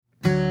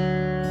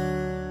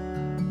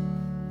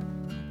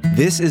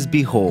This is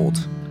Behold,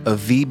 a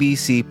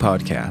VBC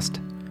podcast.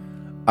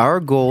 Our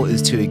goal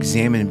is to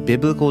examine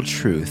biblical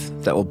truth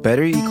that will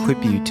better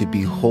equip you to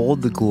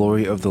behold the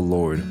glory of the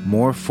Lord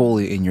more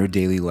fully in your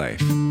daily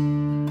life.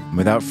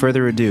 Without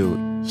further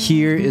ado,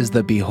 here is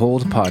the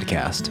Behold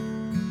podcast.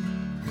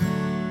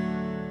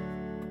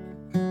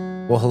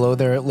 Well, hello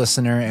there,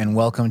 listener, and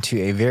welcome to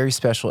a very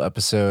special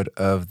episode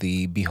of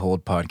the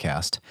Behold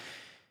podcast.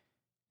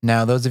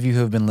 Now, those of you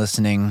who have been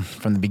listening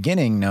from the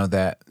beginning know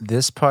that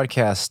this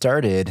podcast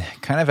started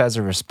kind of as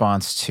a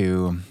response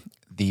to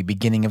the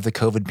beginning of the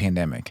COVID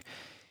pandemic.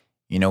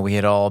 You know, we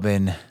had all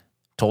been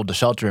told to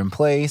shelter in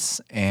place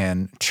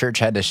and church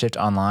had to shift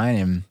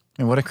online,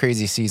 and what a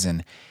crazy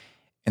season.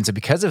 And so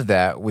because of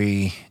that,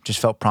 we just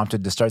felt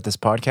prompted to start this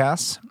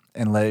podcast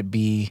and let it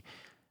be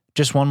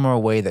just one more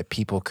way that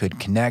people could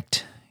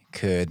connect,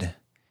 could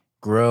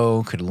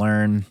grow, could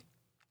learn,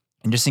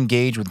 and just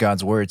engage with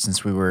God's word,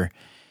 since we were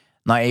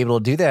not able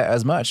to do that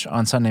as much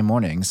on Sunday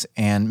mornings.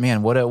 And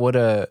man, what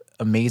a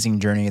amazing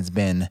journey it's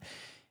been,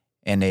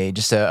 and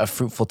just a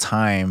fruitful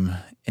time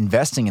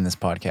investing in this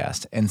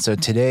podcast. And so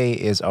today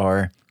is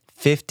our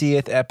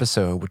 50th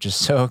episode, which is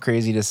so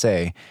crazy to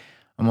say,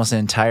 almost an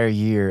entire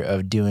year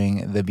of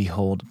doing the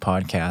Behold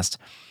podcast.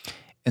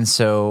 And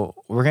so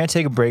we're going to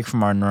take a break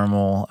from our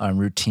normal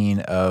routine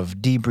of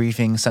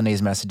debriefing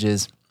Sunday's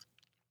messages.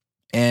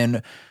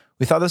 And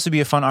we thought this would be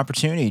a fun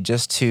opportunity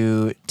just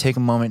to take a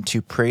moment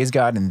to praise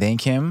God and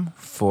thank Him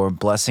for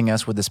blessing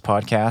us with this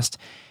podcast,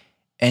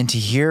 and to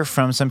hear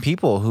from some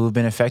people who have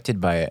been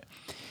affected by it.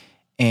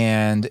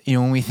 And, you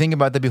know, when we think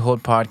about the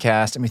Behold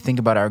podcast and we think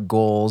about our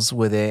goals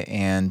with it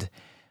and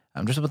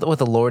just what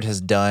the Lord has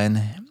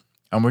done,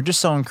 we're just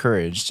so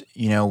encouraged.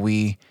 You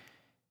know,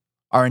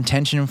 our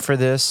intention for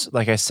this,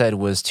 like I said,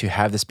 was to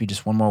have this be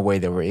just one more way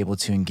that we're able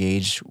to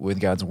engage with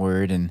God's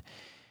word. And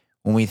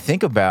when we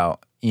think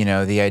about, you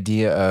know, the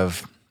idea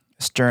of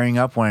stirring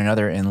up one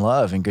another in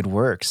love and good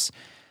works,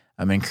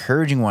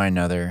 encouraging one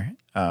another,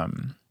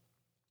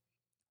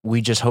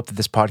 we just hope that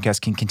this podcast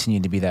can continue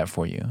to be that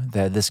for you,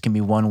 that this can be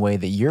one way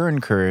that you're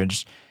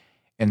encouraged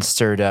and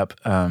stirred up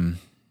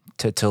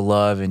to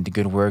love and to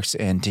good works,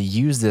 and to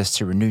use this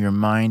to renew your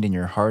mind and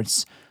your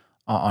hearts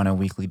on a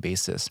weekly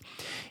basis.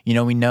 You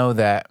know, we know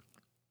that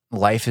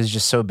life is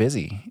just so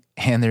busy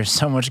and there's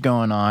so much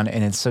going on,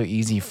 and it's so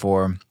easy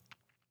for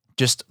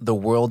just the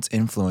world's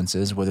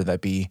influences, whether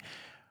that be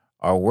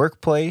our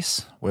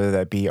workplace, whether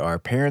that be our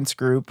parents'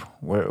 group,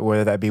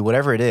 whether that be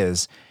whatever it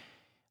is,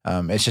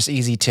 it's just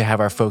easy to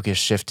have our focus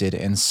shifted.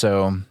 And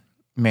so,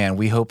 man,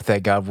 we hope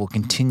that God will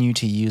continue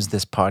to use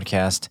this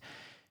podcast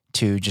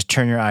to just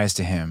turn your eyes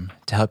to Him,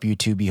 to help you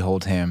to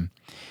behold Him.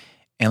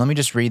 And let me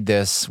just read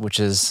this, which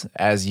is,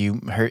 as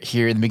you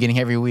hear in the beginning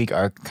every week,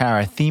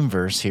 our theme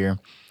verse here,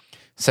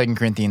 2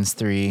 Corinthians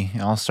 3.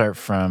 And I'll start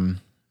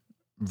from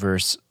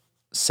verse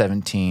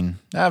 16.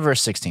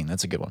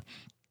 That's a good one.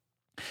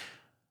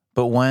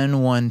 But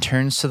when one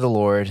turns to the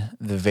Lord,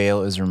 the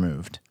veil is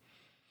removed.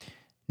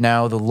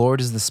 Now the Lord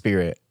is the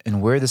Spirit,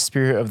 and where the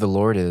Spirit of the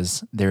Lord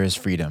is, there is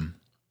freedom.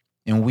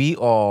 And we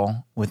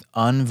all, with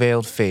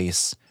unveiled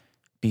face,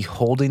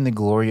 beholding the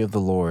glory of the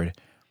Lord,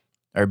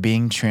 are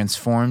being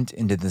transformed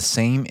into the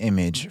same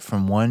image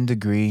from one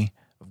degree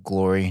of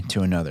glory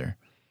to another.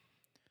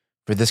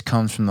 For this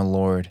comes from the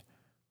Lord,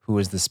 who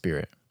is the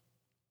Spirit.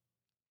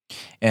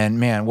 And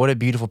man, what a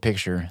beautiful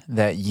picture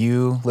that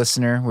you,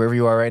 listener, wherever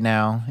you are right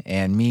now,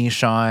 and me,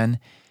 Sean,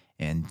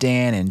 and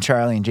Dan, and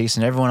Charlie, and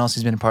Jason, everyone else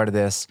who's been a part of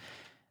this,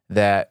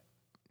 that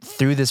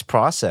through this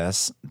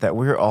process, that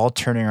we're all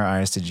turning our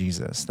eyes to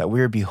Jesus, that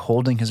we're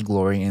beholding His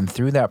glory, and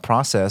through that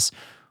process,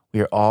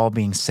 we are all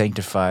being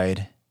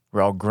sanctified,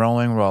 we're all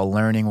growing, we're all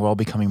learning, we're all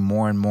becoming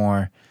more and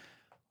more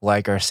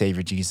like our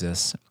Savior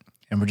Jesus.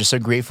 And we're just so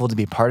grateful to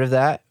be part of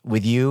that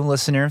with you,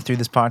 listener, through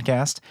this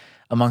podcast,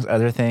 amongst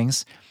other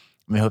things.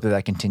 We hope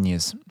that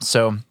continues.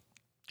 So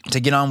to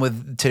get on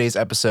with today's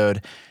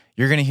episode,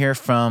 you're going to hear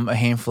from a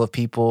handful of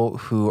people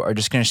who are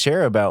just going to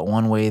share about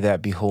one way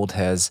that Behold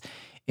has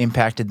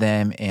impacted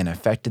them and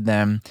affected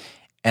them.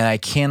 And I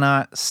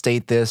cannot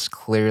state this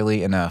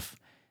clearly enough.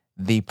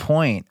 The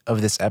point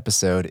of this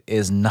episode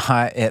is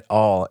not at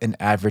all an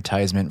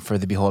advertisement for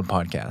the Behold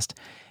podcast.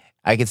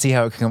 I can see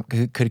how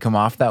it could come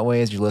off that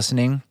way as you're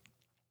listening.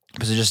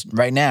 So just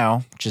right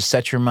now, just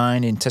set your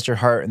mind and set your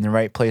heart in the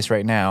right place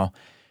right now.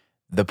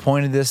 The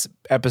point of this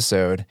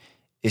episode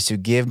is to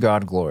give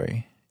God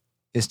glory,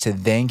 is to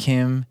thank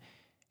Him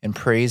and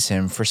praise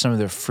Him for some of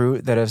the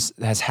fruit that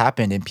has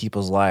happened in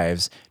people's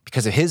lives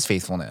because of His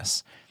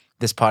faithfulness.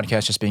 This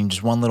podcast just being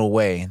just one little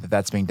way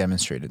that's being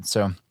demonstrated.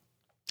 So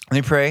let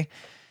me pray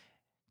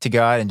to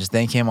God and just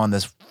thank Him on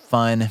this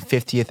fun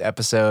 50th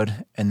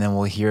episode, and then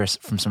we'll hear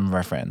from some of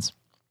our friends.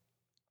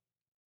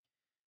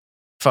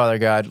 Father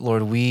God,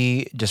 Lord,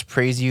 we just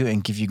praise You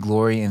and give You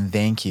glory and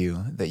thank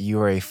You that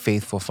You are a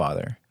faithful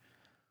Father.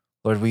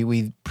 Lord,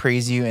 we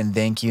praise You and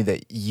thank You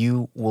that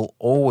You will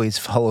always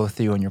follow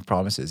through on Your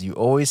promises. You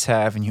always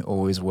have and You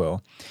always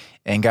will.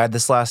 And God,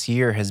 this last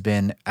year has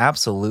been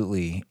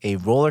absolutely a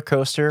roller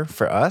coaster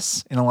for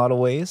us in a lot of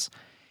ways.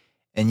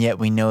 And yet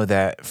we know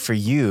that for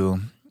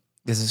you,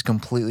 this is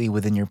completely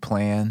within your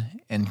plan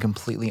and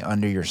completely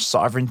under your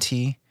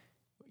sovereignty,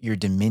 your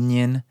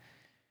dominion.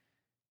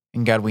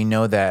 And God, we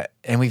know that,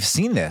 and we've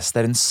seen this,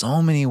 that in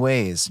so many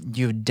ways,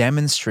 you've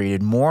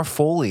demonstrated more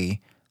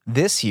fully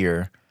this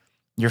year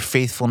your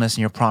faithfulness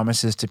and your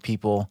promises to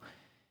people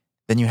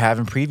than you have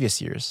in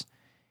previous years.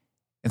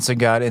 And so,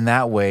 God, in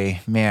that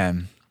way,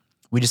 man,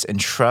 we just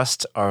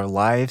entrust our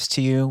lives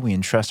to you. We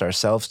entrust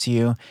ourselves to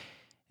you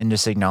and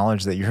just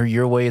acknowledge that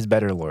your way is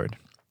better, Lord.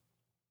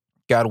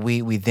 God,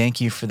 we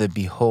thank you for the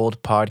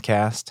Behold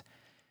podcast.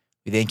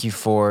 We thank you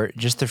for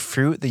just the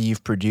fruit that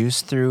you've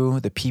produced through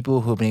the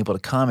people who have been able to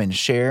come and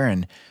share,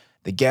 and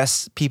the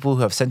guests, people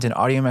who have sent in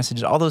audio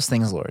messages, all those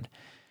things, Lord.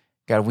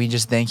 God, we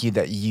just thank you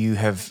that you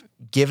have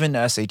given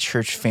us a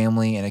church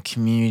family and a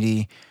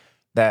community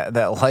that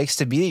likes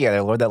to be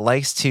together, Lord, that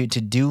likes to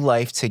do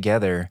life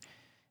together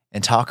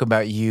and talk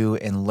about you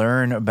and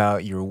learn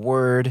about your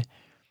word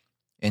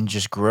and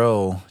just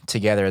grow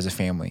together as a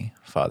family,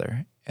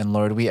 Father. And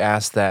Lord, we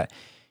ask that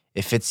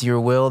if it's your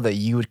will, that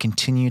you would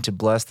continue to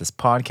bless this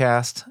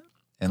podcast.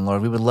 And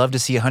Lord, we would love to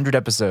see 100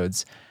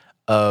 episodes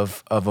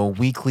of a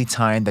weekly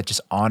time that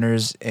just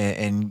honors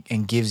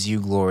and gives you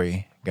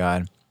glory,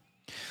 God.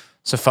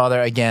 So Father,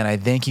 again, I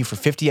thank you for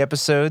 50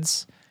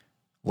 episodes.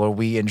 Lord,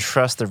 we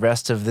entrust the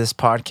rest of this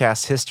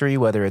podcast history,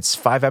 whether it's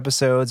 5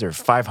 episodes or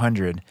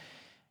 500.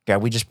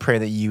 God, we just pray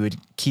that you would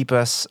keep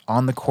us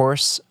on the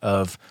course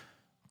of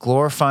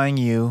glorifying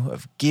you,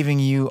 of giving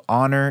you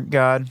honor,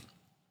 God.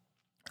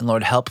 And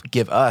Lord, help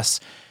give us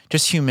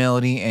just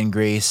humility and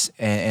grace,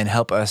 and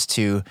help us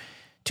to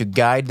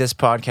guide this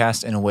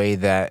podcast in a way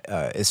that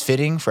is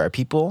fitting for our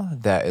people,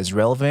 that is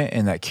relevant,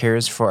 and that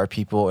cares for our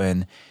people,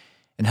 and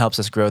helps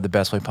us grow the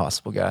best way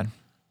possible, God.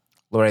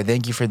 Lord, I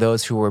thank you for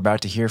those who we're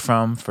about to hear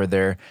from, for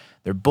their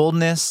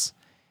boldness,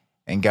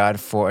 and God,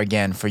 for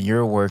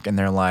your work in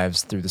their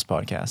lives through this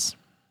podcast.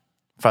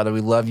 Father, we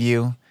love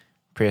you.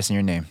 Pray us in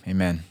your name.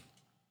 Amen.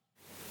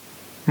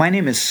 My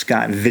name is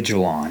Scott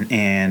Vigilon,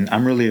 and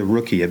I'm really a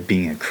rookie at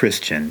being a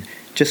Christian,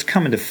 just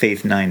coming to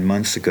faith 9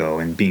 months ago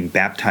and being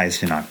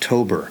baptized in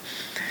October.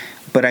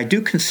 But I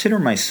do consider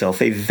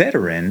myself a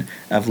veteran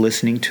of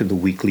listening to the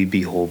weekly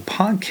Behold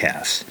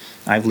podcasts.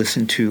 I've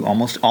listened to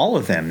almost all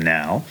of them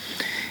now,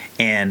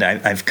 and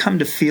I've come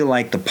to feel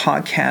like the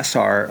podcasts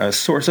are a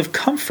source of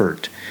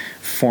comfort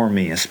for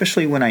me,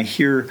 especially when I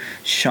hear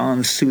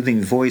Sean's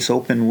soothing voice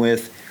open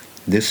with,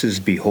 "This is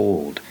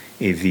Behold,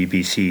 a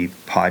VBC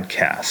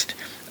podcast."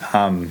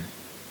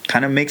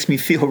 Kind of makes me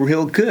feel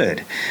real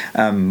good.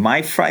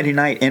 My Friday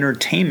night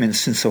entertainment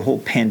since the whole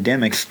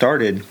pandemic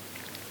started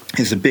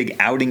is a big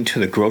outing to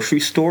the grocery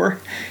store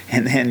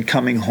and then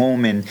coming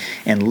home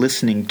and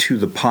listening to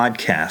the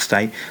podcast.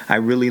 I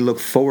really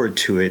look forward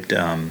to it.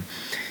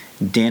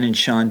 Dan and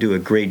Sean do a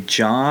great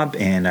job,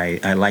 and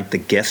I like the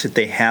guests that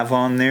they have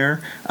on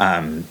there.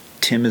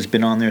 Tim has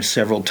been on there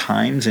several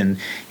times, and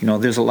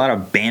there's a lot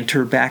of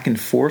banter back and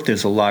forth.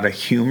 There's a lot of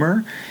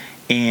humor.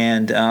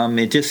 And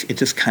it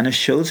just kind of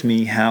shows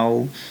me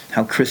how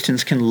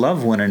Christians can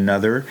love one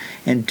another,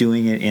 and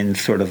doing it in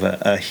sort of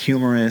a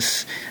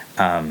humorous,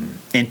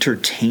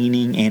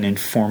 entertaining, and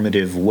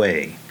informative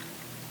way.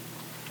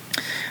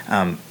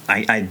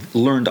 I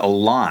learned a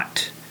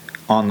lot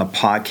on the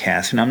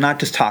podcast, and I'm not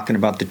just talking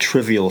about the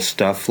trivial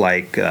stuff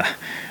like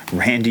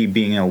Randy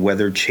being a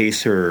weather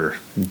chaser, or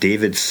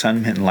David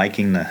Sunman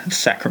liking the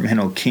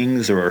Sacramento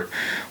Kings, or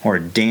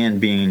Dan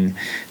being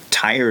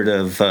tired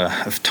of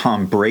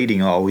Tom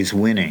Brady always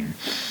winning.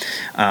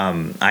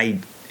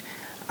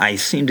 I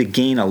seem to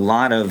gain a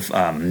lot of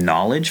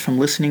knowledge from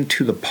listening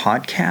to the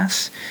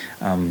podcasts.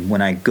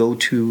 When I go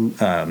to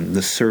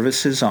the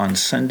services on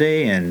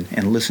Sunday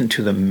and listen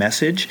to the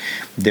message,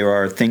 there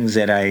are things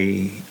that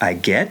I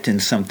get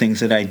and some things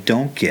that I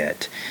don't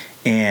get.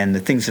 And the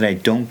things that I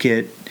don't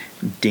get,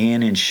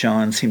 Dan and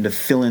Sean seem to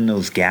fill in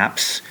those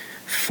gaps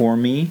for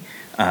me.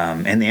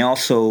 And they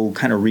also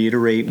kind of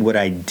reiterate what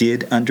I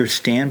did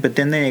understand, but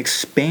then they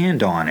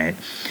expand on it,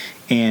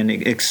 and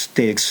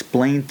they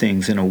explain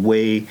things in a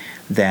way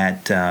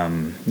that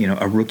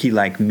a rookie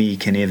like me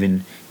can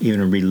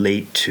even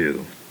relate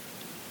to.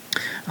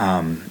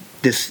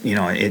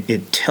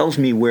 It tells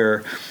me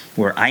where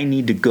I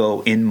need to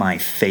go in my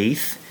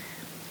faith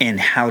and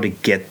how to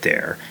get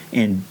there.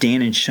 And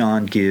Dan and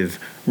Sean give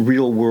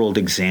real world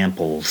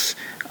examples.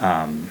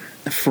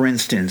 For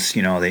instance,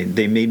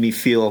 they made me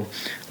feel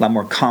a lot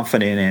more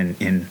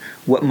confident in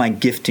what my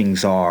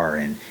giftings are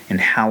and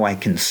how I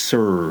can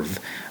serve.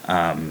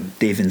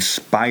 They've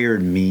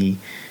inspired me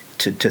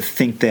to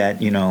think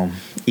that,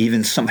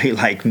 even somebody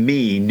like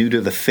me, new to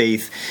the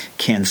faith,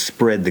 can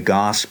spread the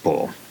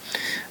gospel.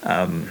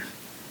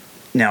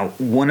 Now,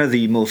 one of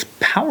the most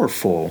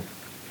powerful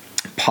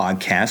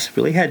podcasts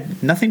really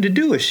had nothing to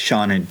do with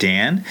Sean and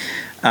Dan.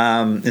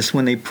 It's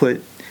when they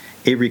put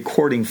a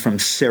recording from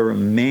Sarah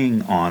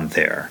Ming on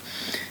there.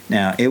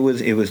 Now, it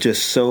was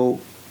just so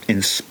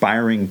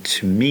inspiring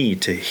to me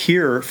to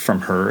hear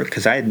from her,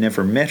 because I had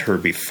never met her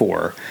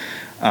before.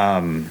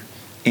 And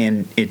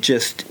it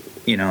just,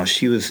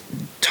 she was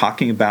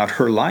talking about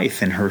her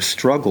life and her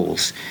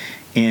struggles.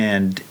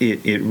 And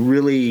it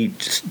really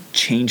just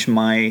changed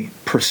my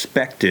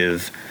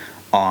perspective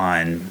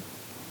on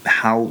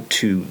how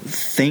to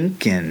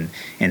think and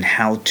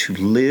how to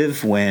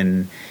live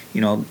when,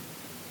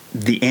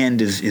 the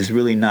end is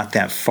really not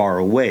that far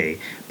away,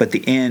 but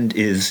the end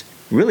is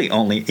really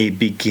only a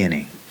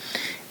beginning.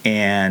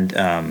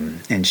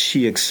 And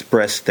she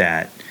expressed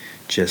that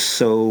just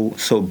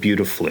so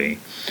beautifully.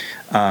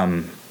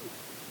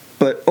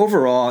 But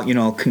overall,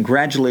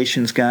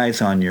 congratulations,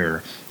 guys, on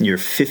your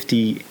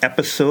 50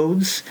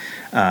 episodes.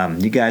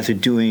 You guys are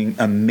doing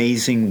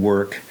amazing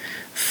work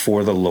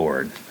for the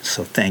Lord.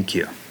 So thank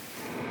you.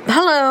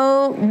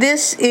 Hello,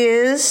 this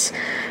is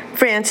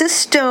Frances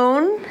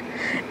Stone,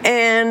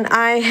 and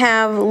I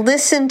have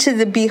listened to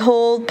the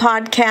Behold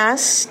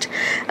podcast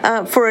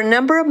for a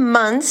number of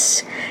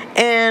months,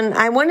 and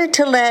I wanted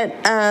to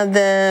let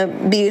the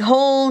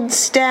Behold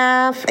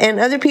staff and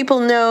other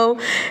people know,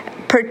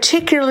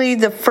 particularly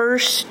the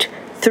first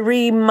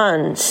 3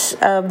 months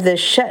of the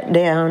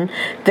shutdown,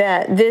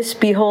 that this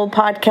Behold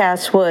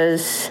podcast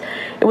was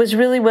a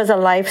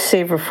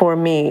lifesaver for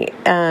me.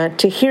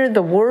 To hear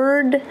the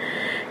word,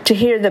 to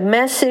hear the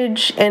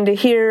message, and to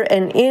hear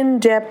an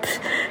in-depth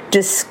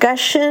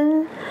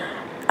discussion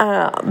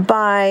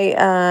by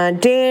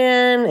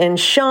Dan and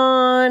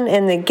Sean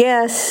and the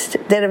guests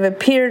that have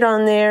appeared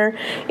on there.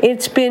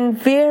 It's been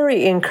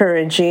very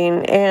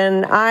encouraging,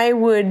 and I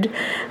would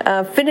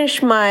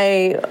finish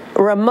my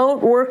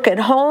remote work at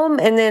home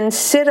and then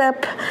sit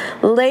up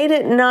late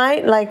at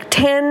night, like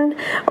 10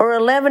 or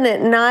 11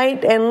 at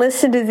night, and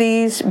listen to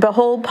these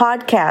Behold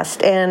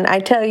podcast. And I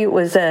tell you, it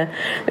was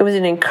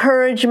an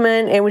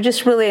encouragement. It was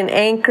just really an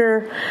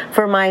anchor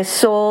for my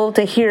soul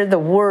to hear the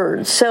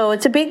word. So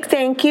it's a big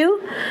thank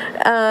you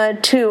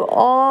to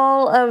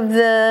all of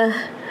the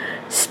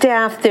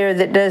staff there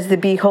that does the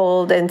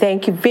Behold, and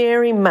thank you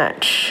very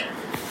much.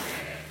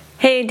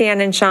 Hey,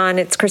 Dan and Sean,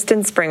 it's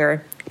Kristen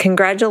Springer.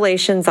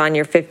 Congratulations on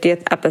your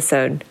 50th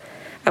episode.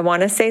 I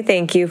want to say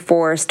thank you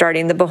for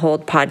starting the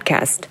Behold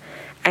podcast.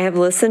 I have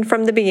listened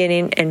from the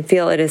beginning and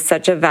feel it is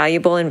such a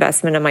valuable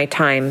investment of my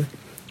time.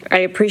 I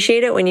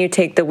appreciate it when you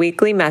take the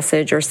weekly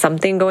message or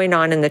something going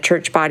on in the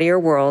church body or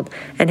world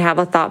and have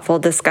a thoughtful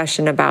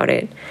discussion about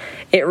it.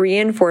 It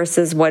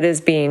reinforces what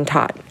is being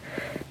taught.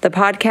 The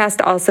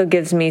podcast also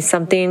gives me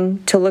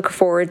something to look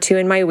forward to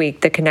in my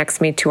week that connects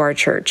me to our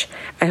church.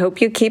 I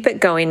hope you keep it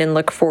going and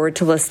look forward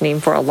to listening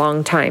for a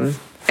long time.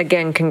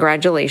 Again,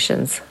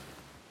 congratulations.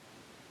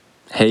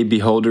 Hey,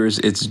 Beholders,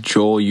 it's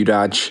Joel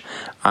Udach.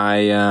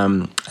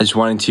 I just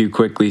wanted to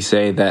quickly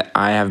say that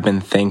I have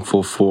been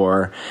thankful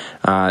for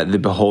the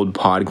Behold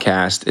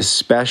podcast,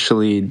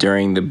 especially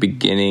during the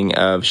beginning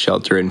of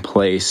Shelter in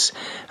Place,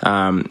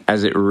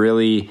 as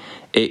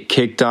it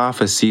kicked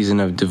off a season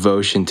of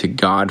devotion to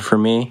God for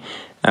me,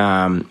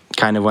 kind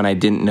of when I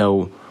didn't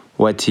know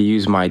what to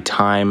use my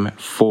time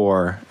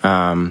for.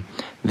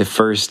 The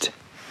first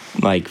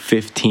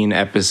 15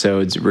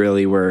 episodes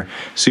really were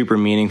super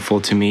meaningful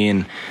to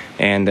me,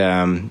 and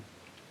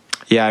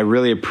I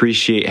really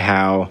appreciate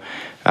how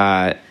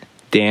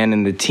Dan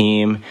and the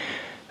team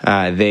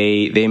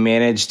they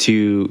managed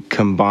to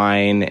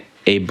combine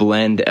a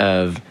blend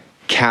of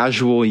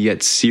casual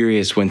yet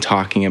serious when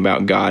talking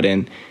about God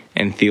and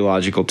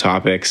theological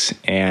topics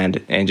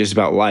and just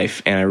about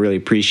life, and I really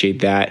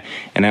appreciate that.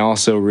 And I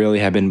also really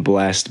have been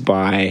blessed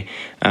by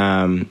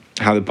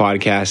how the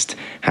podcast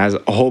has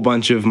a whole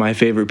bunch of my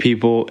favorite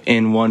people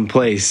in one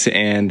place,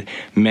 and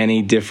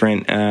many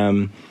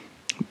different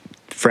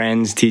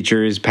friends,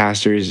 teachers,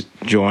 pastors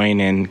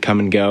join and come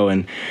and go,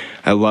 and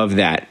I love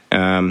that.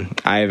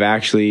 I've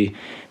actually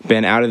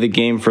been out of the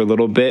game for a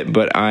little bit,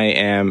 but I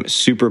am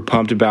super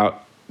pumped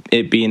about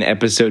it being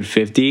episode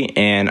 50,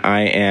 and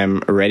I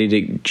am ready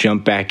to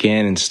jump back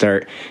in and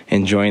start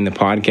enjoying the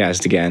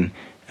podcast again.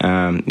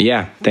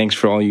 Thanks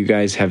for all you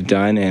guys have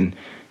done, and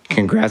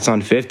congrats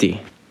on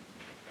 50.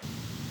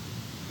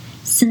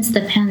 Since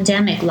the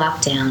pandemic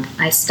lockdown,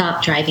 I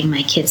stopped driving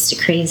my kids to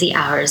crazy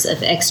hours of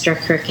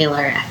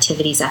extracurricular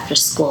activities after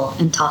school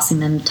and tossing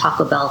them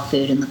Taco Bell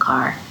food in the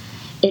car.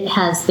 It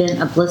has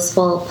been a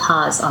blissful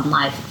pause on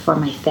life for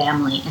my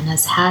family and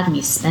has had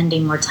me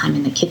spending more time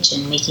in the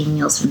kitchen making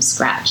meals from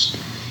scratch.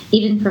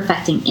 Even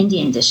perfecting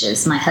Indian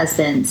dishes, my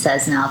husband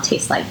says now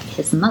taste like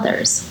his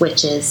mother's,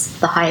 which is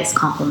the highest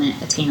compliment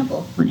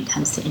attainable when it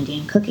comes to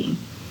Indian cooking.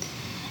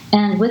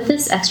 And with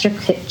this extra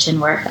kitchen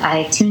work,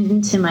 I tuned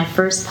into my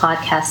first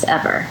podcast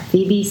ever,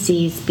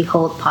 BBC's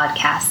Behold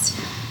podcast.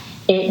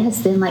 It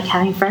has been like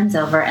having friends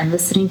over and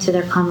listening to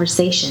their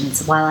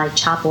conversations while I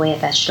chop away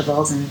at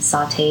vegetables and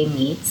saute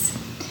meats.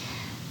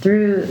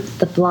 Through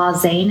the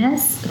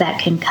blaseness that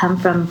can come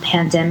from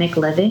pandemic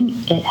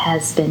living, it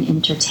has been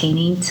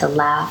entertaining to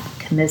laugh,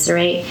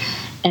 commiserate,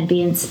 and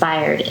be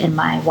inspired in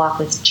my walk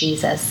with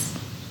Jesus.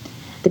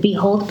 The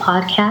Behold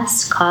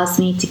podcast caused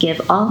me to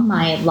give all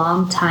my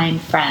longtime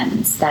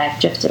friends that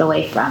I've drifted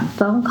away from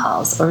phone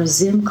calls or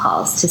Zoom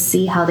calls to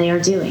see how they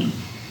are doing,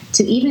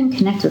 to even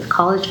connect with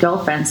college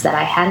girlfriends that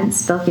I hadn't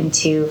spoken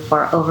to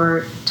for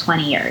over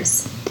 20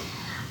 years.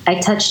 I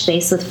touched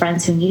base with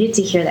friends who needed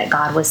to hear that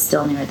God was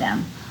still near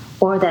them,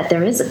 or that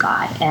there is a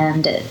God,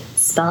 and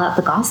spell out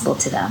the gospel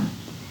to them.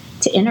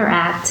 To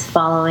interact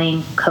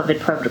following COVID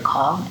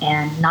protocol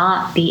and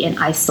not be an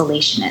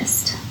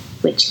isolationist,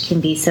 which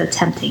can be so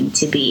tempting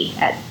to be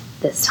at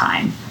this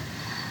time.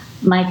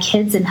 My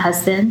kids and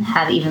husband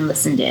have even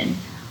listened in.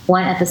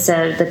 One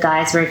episode, the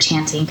guys were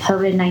chanting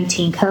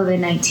COVID-19,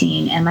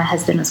 COVID-19, and my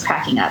husband was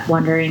cracking up,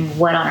 wondering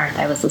what on earth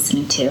I was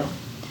listening to.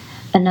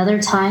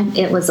 Another time,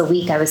 it was a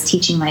week I was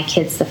teaching my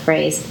kids the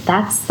phrase,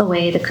 "That's the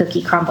way the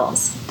cookie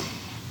crumbles."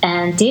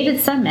 And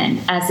David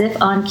Sunman, as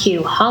if on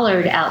cue,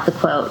 hollered out the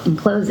quote in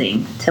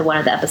closing to one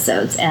of the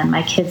episodes, and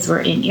my kids were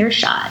in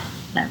earshot.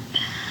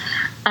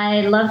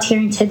 I loved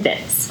hearing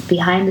tidbits,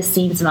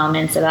 behind-the-scenes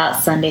moments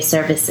about Sunday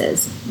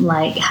services,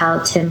 like how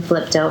Tim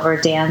flipped over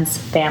Dan's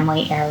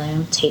family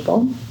heirloom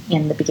table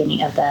in the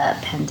beginning of the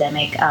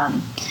pandemic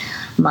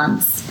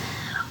months,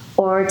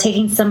 or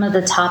taking some of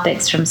the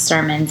topics from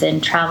sermons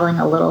and traveling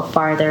a little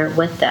farther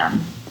with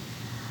them.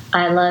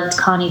 I loved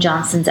Connie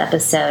Johnson's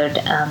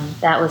episode.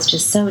 That was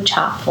just so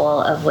chock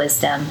full of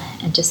wisdom,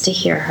 and just to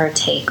hear her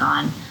take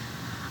on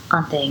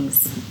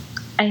things.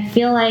 I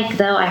feel like,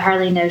 though I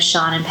hardly know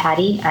Sean and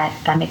Patty,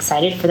 I'm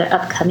excited for their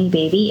upcoming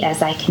baby,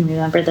 as I can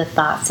remember the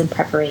thoughts and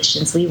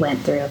preparations we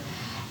went through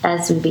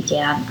as we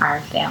began our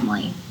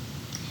family.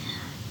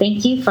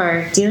 Thank you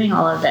for doing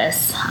all of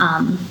this.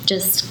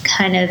 Just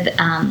kind of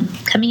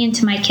coming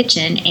into my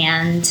kitchen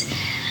and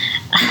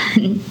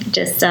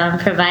just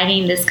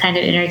providing this kind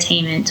of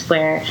entertainment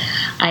where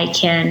I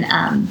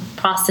can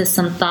process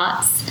some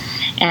thoughts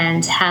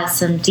and have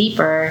some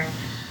deeper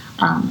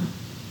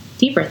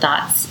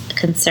thoughts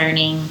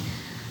concerning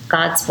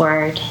God's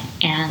Word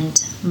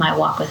and my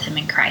walk with Him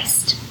in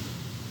Christ.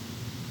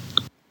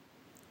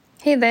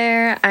 Hey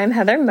there, I'm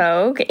Heather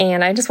Moog,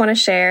 and I just want to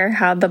share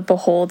how the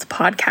Behold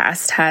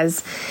podcast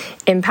has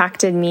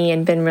impacted me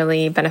and been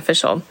really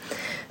beneficial.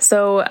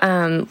 So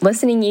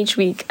listening each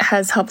week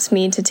has helped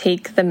me to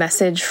take the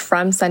message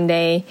from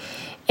Sunday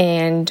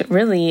and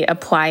really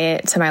apply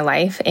it to my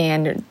life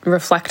and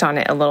reflect on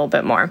it a little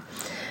bit more.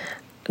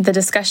 The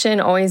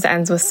discussion always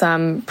ends with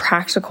some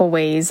practical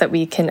ways that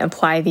we can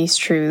apply these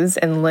truths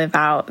and live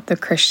out the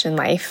Christian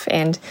life.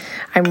 And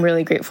I'm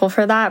really grateful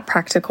for that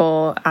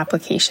practical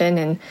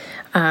application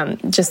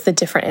and just the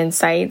different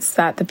insights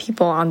that the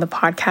people on the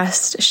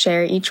podcast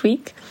share each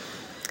week.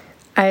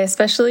 I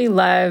especially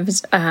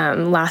loved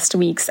last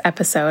week's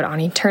episode on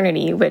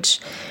eternity, which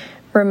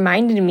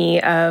reminded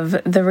me of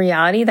the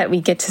reality that we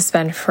get to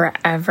spend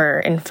forever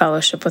in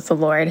fellowship with the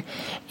Lord,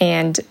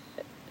 and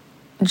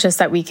just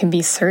that we can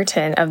be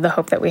certain of the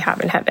hope that we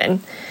have in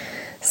heaven.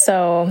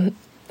 So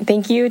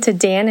thank you to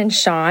Dan and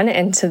Sean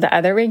and to the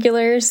other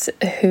regulars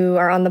who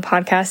are on the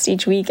podcast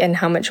each week and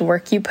how much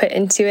work you put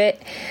into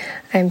it.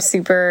 I'm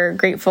super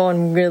grateful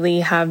and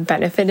really have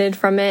benefited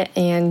from it.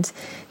 And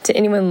to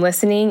anyone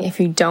listening, if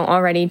you don't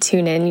already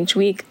tune in each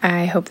week,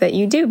 I hope that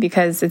you do,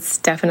 because it's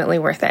definitely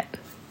worth it.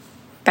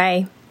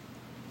 Bye.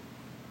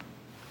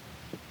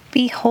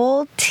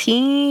 Behold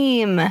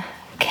team.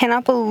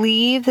 Cannot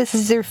believe this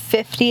is your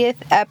 50th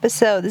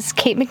episode. This is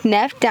Kate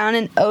McNeff down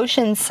in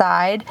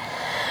Oceanside,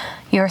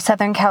 your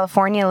Southern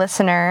California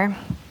listener.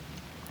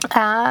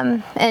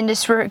 And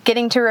just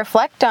getting to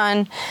reflect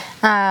on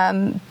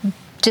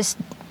just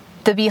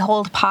the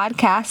Behold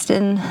podcast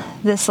in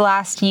this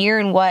last year,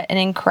 and what an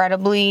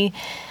incredibly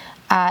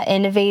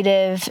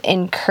innovative,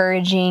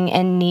 encouraging,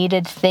 and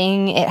needed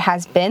thing it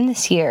has been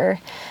this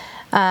year.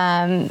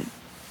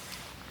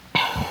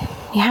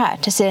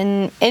 Just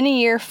in a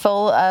year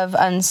full of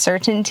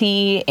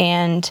uncertainty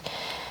and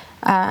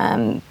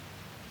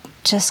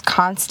just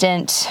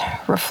constant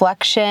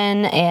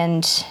reflection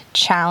and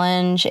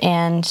challenge,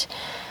 and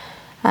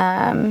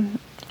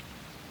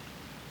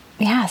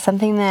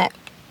something that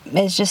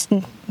is just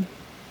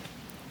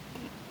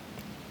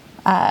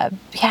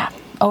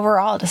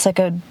overall just like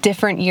a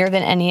different year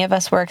than any of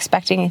us were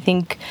expecting. I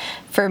think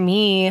for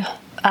me,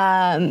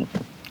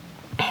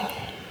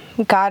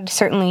 God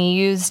certainly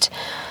used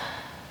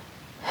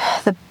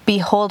the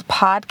Behold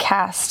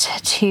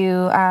podcast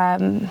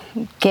to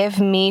give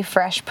me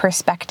fresh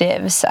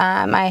perspectives.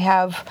 I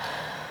have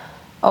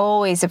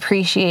always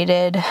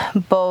appreciated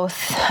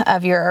both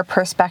of your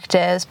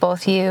perspectives,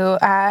 both you,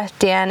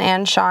 Dan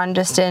and Sean,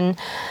 just in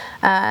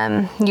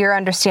your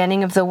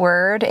understanding of the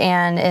Word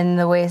and in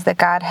the ways that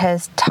God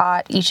has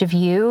taught each of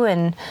you,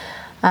 and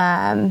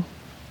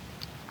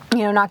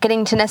not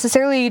getting to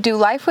necessarily do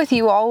life with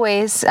you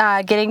always,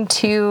 getting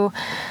to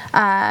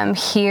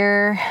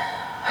hear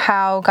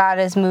how God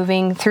is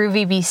moving through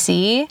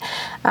VBC,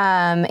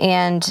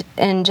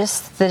 and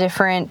just the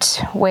different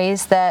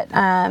ways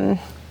that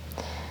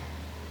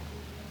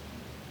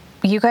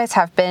you guys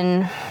have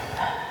been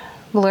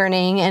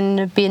learning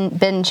and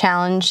been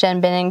challenged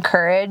and been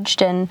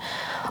encouraged, and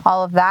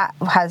all of that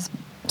has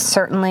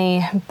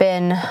certainly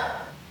been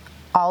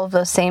all of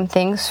those same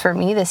things for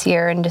me this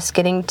year, and just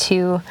getting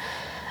to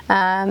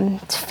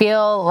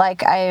feel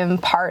like I am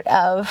part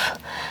of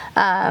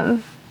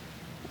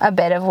a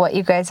bit of what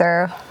you guys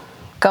are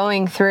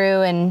going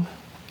through, and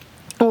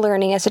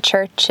learning as a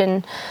church.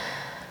 And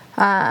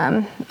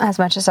as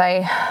much as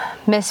I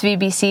miss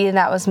VBC,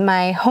 that was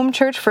my home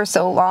church for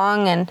so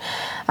long, and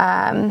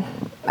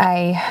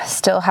I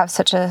still have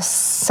such a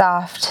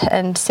soft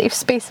and safe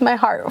space in my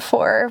heart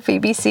for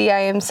VBC. I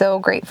am so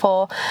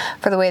grateful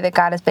for the way that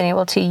God has been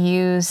able to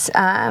use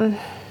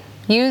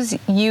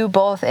you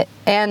both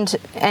and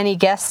any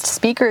guest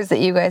speakers that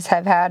you guys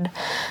have had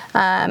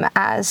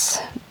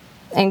as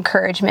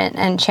encouragement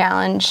and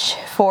challenge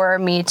for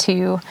me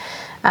to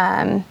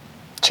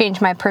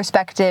change my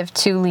perspective,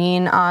 to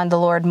lean on the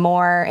Lord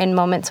more in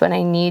moments when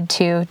I need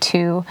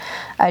to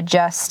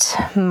adjust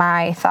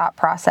my thought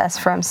process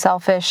from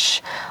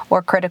selfish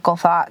or critical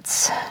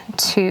thoughts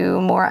to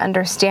more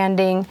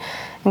understanding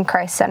and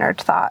Christ-centered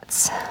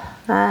thoughts.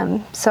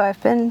 So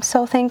I've been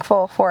so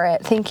thankful for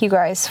it. Thank you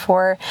guys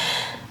for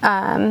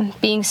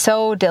being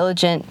so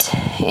diligent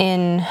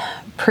in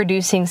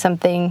producing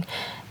something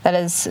that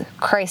is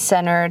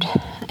Christ-centered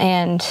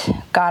and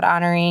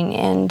God-honoring,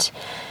 and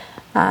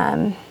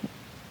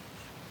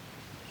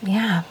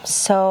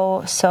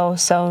so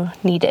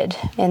needed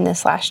in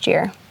this last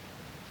year.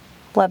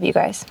 Love you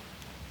guys.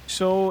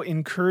 So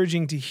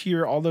encouraging to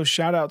hear all those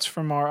shout outs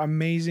from our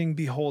amazing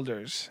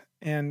beholders,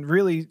 and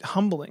really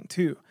humbling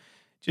too,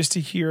 just to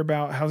hear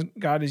about how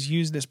God has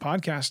used this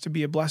podcast to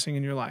be a blessing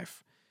in your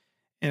life.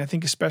 And I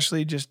think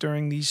especially just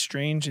during these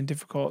strange and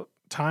difficult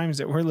times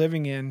that we're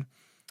living in,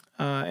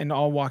 and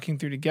all walking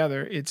through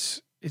together,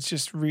 it's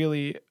just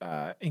really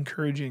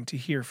encouraging to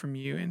hear from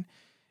you.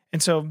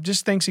 And so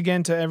just thanks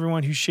again to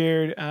everyone who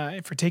shared,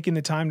 for taking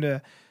the time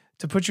to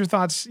put your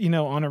thoughts,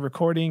 on a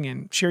recording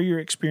and share your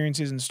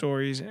experiences and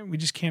stories. And we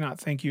just cannot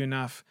thank you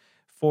enough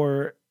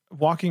for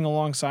walking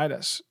alongside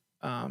us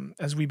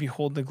as we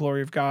behold the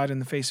glory of God in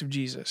the face of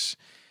Jesus.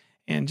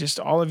 And just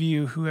all of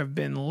you who have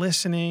been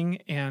listening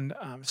and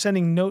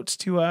sending notes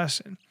to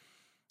us,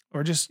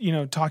 or just,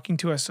 talking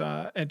to us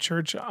at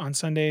church on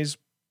Sundays.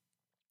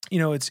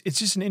 It's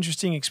just an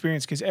interesting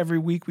experience, because every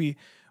week we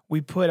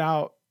put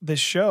out this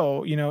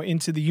show,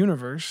 into the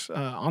universe,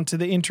 onto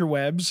the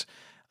interwebs,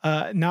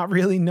 not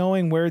really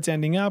knowing where it's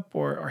ending up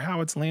or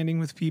how it's landing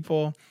with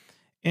people.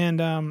 And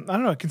I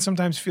don't know, it can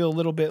sometimes feel a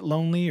little bit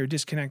lonely or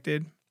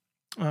disconnected.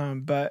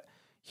 But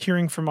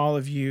hearing from all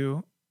of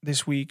you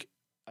this week,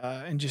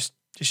 and just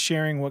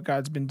sharing what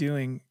God's been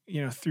doing,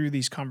 through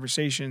these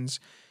conversations,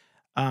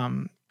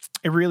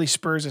 it really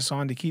spurs us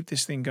on to keep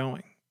this thing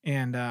going.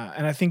 And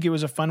I think it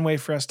was a fun way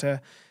for us to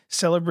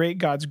celebrate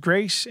God's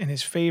grace and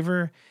His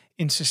favor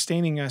in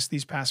sustaining us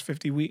these past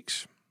 50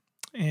 weeks.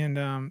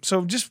 And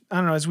so just, I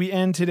don't know, as we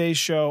end today's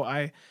show,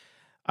 I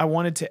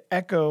wanted to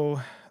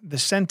echo the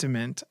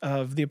sentiment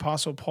of the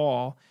Apostle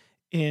Paul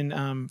in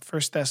 1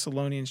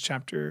 Thessalonians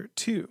chapter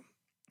 2.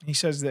 He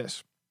says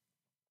this: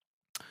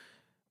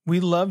 "We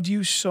loved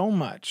you so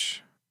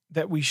much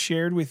that we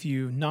shared with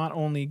you not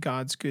only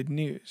God's good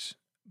news,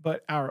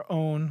 but our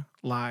own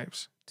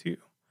lives too."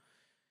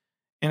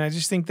 And I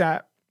just think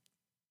that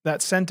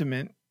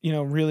sentiment,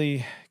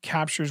 really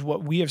captures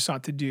what we have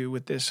sought to do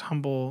with this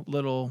humble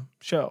little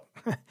show,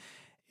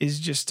 is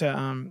just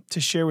to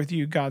share with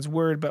you God's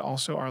word, but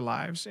also our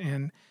lives.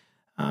 And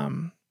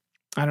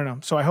I don't know.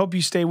 So I hope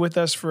you stay with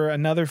us for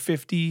another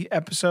 50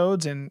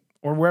 episodes,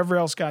 or wherever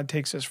else God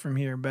takes us from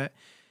here. But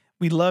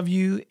we love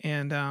you,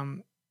 and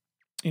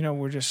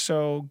we're just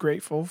so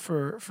grateful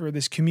for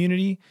this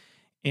community,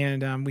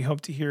 and we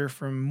hope to hear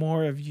from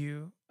more of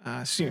you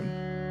soon.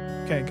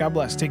 Okay, God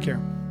bless. Take care.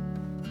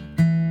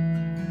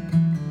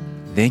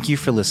 Thank you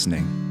for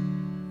listening.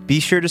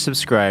 Be sure to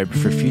subscribe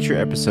for future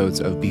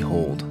episodes of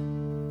Behold.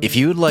 If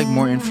you would like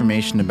more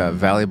information about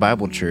Valley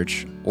Bible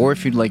Church, or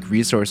if you'd like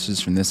resources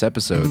from this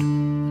episode,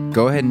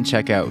 go ahead and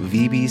check out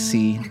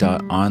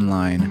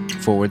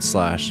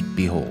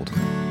vbc.online/behold.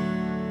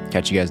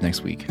 Catch you guys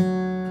next week.